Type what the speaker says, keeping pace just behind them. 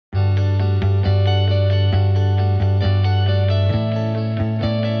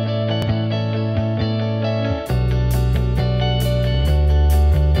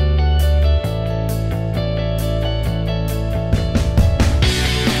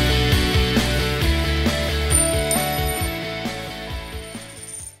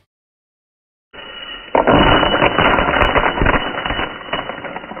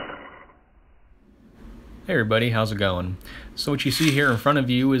everybody, how's it going? So what you see here in front of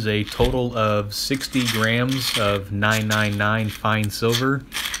you is a total of 60 grams of 999 fine silver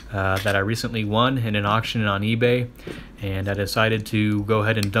that I recently won in an auction on eBay, and I decided to go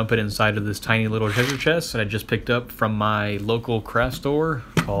ahead and dump it inside of this tiny little treasure chest that I just picked up from my local craft store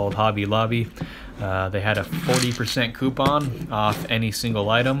called Hobby Lobby. They had a 40% coupon off any single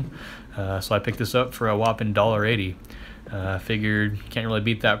item, so I picked this up for a whopping $1.80. Figured can't really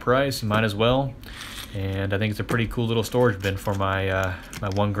beat that price, you might as well. And I think it's a pretty cool little storage bin for my my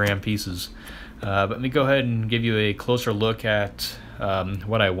 1 gram pieces. But let me go ahead and give you a closer look at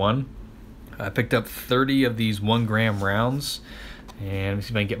what I won. I picked up 30 of these 1 gram rounds, and let me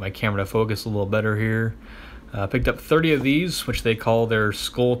see if I can get my camera to focus a little better here. Picked up 30 of these, which they call their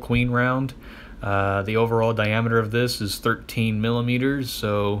Skull Queen round. The overall diameter of this is 13 millimeters,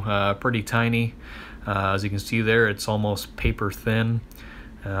 so pretty tiny. As you can see there, it's almost paper thin.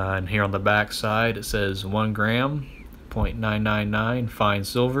 And here on the back side it says 1 gram, 0.999 fine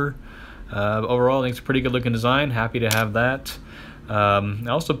silver. Overall, I think it's a pretty good looking design. Happy to have that. I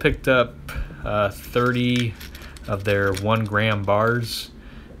also picked up 30 of their 1 gram bars.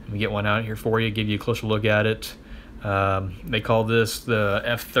 Let me get one out here for you, give you a closer look at it. They call this the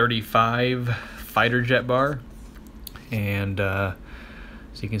F-35 fighter jet bar, and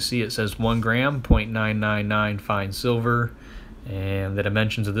so you can see it says 1 gram, 0.999 fine silver, and the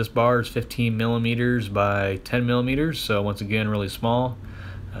dimensions of this bar is 15 millimeters by 10 millimeters, so once again really small,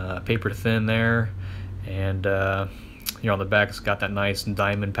 paper thin there, and on the back it's got that nice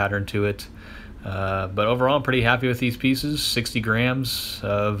diamond pattern to it. But overall I'm pretty happy with these pieces. 60 grams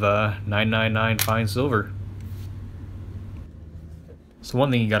of 999 fine silver. So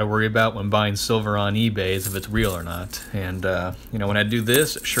one thing you got to worry about when buying silver on eBay is if it's real or not. And when I do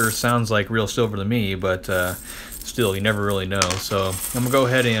this, it sure sounds like real silver to me, but still, you never really know. So I'm gonna go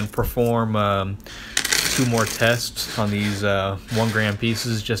ahead and perform 2 more tests on these 1 gram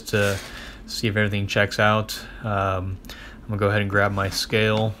pieces just to see if everything checks out. I'm gonna go ahead and grab my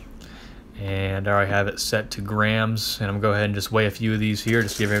scale, and I already have it set to grams, and I'm gonna go ahead and just weigh a few of these here to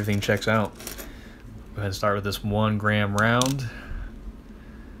see if everything checks out. Go ahead and start with this 1 gram round.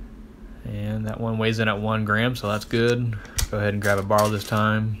 And that one weighs in at 1 gram, so that's good. Go ahead and grab a bar this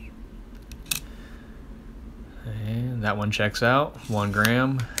time. And that one checks out, 1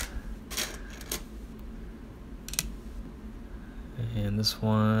 gram. And this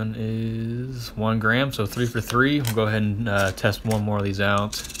one is 1 gram, so 3 for 3. We'll go ahead and test 1 more of these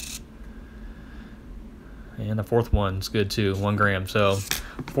out. And the 4th one's good too, 1 gram. So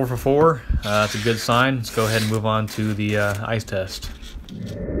 4 for 4, that's a good sign. Let's go ahead and move on to the ice test.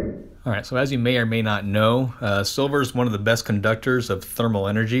 Alright, so as you may or may not know, silver is one of the best conductors of thermal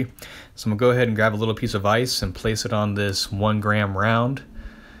energy. So I'm going to go ahead and grab a little piece of ice and place it on this 1 gram round.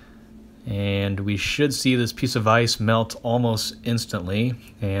 And we should see this piece of ice melt almost instantly.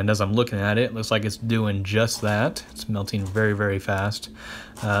 And as I'm looking at it, it looks like it's doing just that. It's melting very, very fast.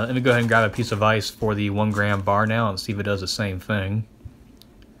 Let me go ahead and grab a piece of ice for the 1 gram bar now and see if it does the same thing.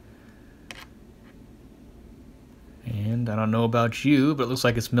 And I don't know about you, but it looks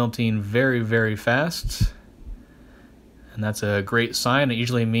like it's melting very, very fast. And that's a great sign. It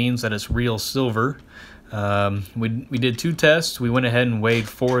usually means that it's real silver. We did 2 tests. We went ahead and weighed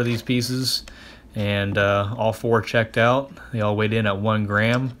 4 of these pieces, and all 4 checked out. They all weighed in at 1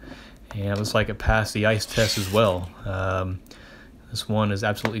 gram, and it looks like it passed the ice test as well. This one is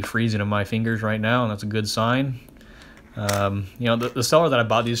absolutely freezing on my fingers right now, and that's a good sign. The seller that I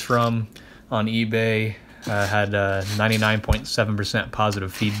bought these from on eBay had 99.7%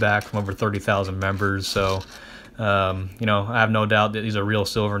 positive feedback from over 30,000 members. So, I have no doubt that these are real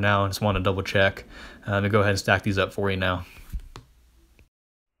silver now. I just want to double check. Let me go ahead and stack these up for you now.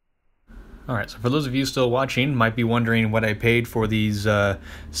 Alright, so for those of you still watching, might be wondering what I paid for these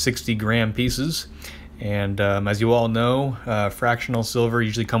 60 gram pieces. And as you all know, fractional silver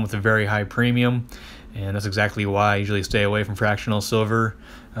usually come with a very high premium. And that's exactly why I usually stay away from fractional silver,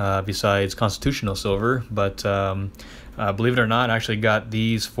 besides constitutional silver. But believe it or not, I actually got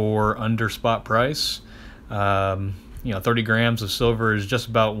these for under spot price. 30 grams of silver is just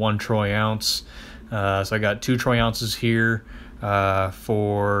about 1 troy ounce. So I got 2 troy ounces here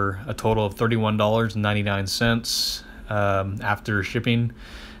for a total of $31.99 after shipping.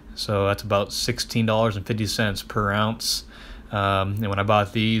 So that's about $16.50 per ounce. And when I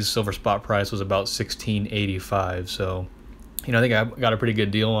bought these, silver spot price was about $16.85. So, I think I got a pretty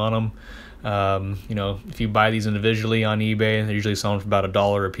good deal on them. If you buy these individually on eBay, they're usually selling for about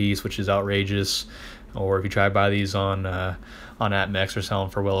 $1 a piece, which is outrageous. Or if you try to buy these on AppMex, they're selling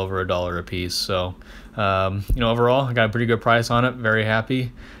for well over $1 a piece. So, overall, I got a pretty good price on it. Very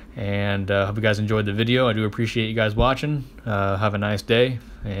happy. And hope you guys enjoyed the video. I do appreciate you guys watching. Have a nice day,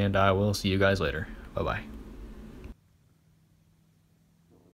 and I will see you guys later. Bye-bye.